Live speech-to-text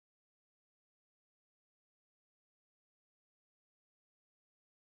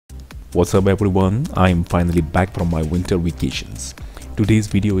What's up everyone, I'm finally back from my winter vacations. Today's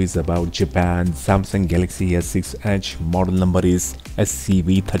video is about Japan Samsung Galaxy S6 Edge. Model number is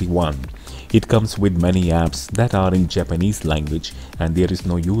SCV31. It comes with many apps that are in Japanese language and there is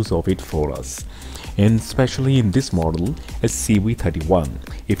no use of it for us. And especially in this model SCV31,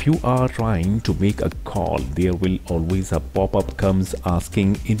 if you are trying to make a call, there will always a pop-up comes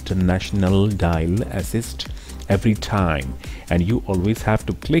asking international dial assist every time, and you always have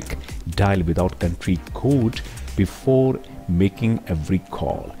to click dial without country code before making every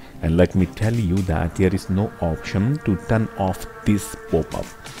call. And let me tell you that there is no option to turn off this pop-up.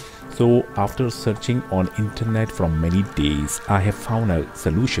 So after searching on internet for many days, I have found a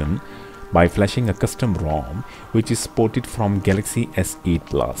solution by flashing a custom ROM which is supported from Galaxy S8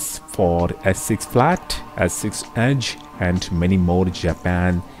 Plus for S6 Flat, S6 Edge and many more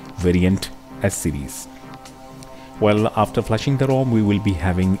Japan variant S series. Well, after flashing the ROM, we will be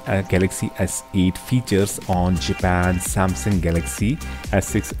having a Galaxy S8 features on Japan Samsung Galaxy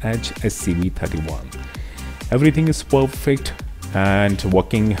S6 Edge SCV31. Everything is perfect and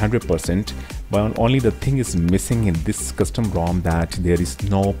working 100%. But only the thing is missing in this custom ROM that there is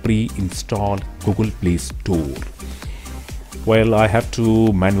no pre-installed Google Play Store. Well, I have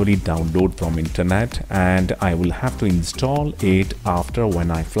to manually download from internet and I will have to install it after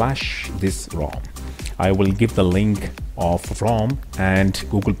when I flash this ROM. I will give the link of ROM and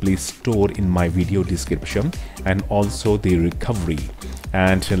Google Play Store in my video description and also the recovery.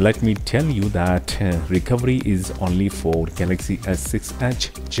 And let me tell you that recovery is only for Galaxy S6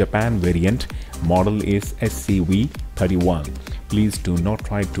 Edge Japan variant. Model is SCV31. Please do not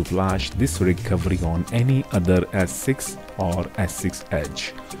try to flash this recovery on any other S6 or S6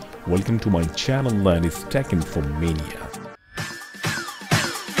 Edge. Welcome to my channel and it's Tech Infomania.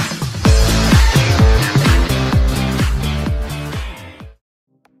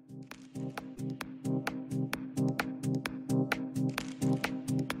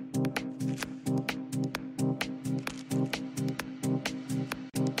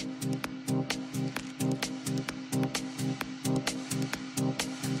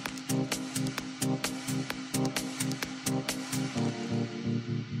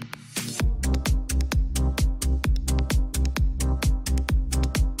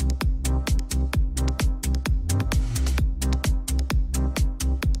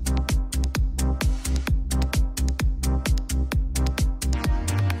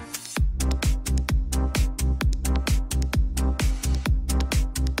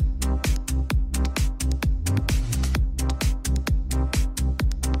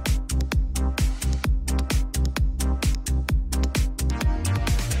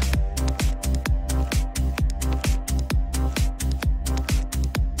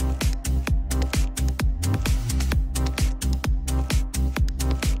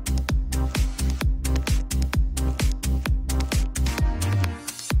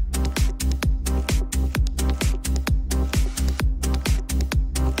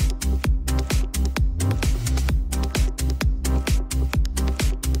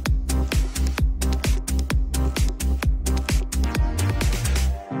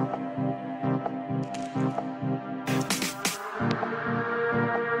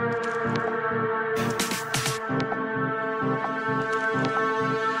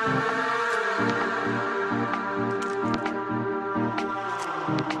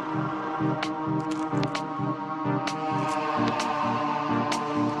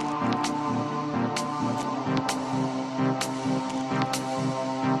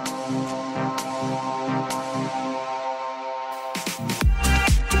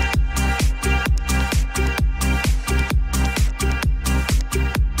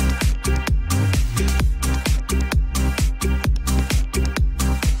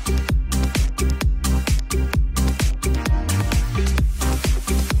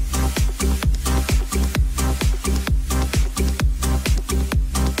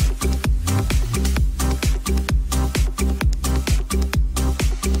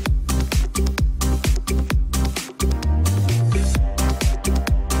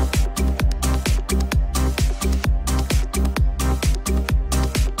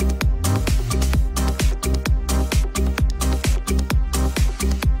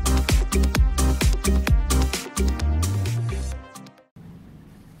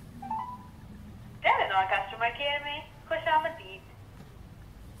 Customer care में खुशामदीद।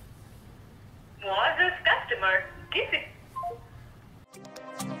 मुआज़्ज़ज़ customer, किस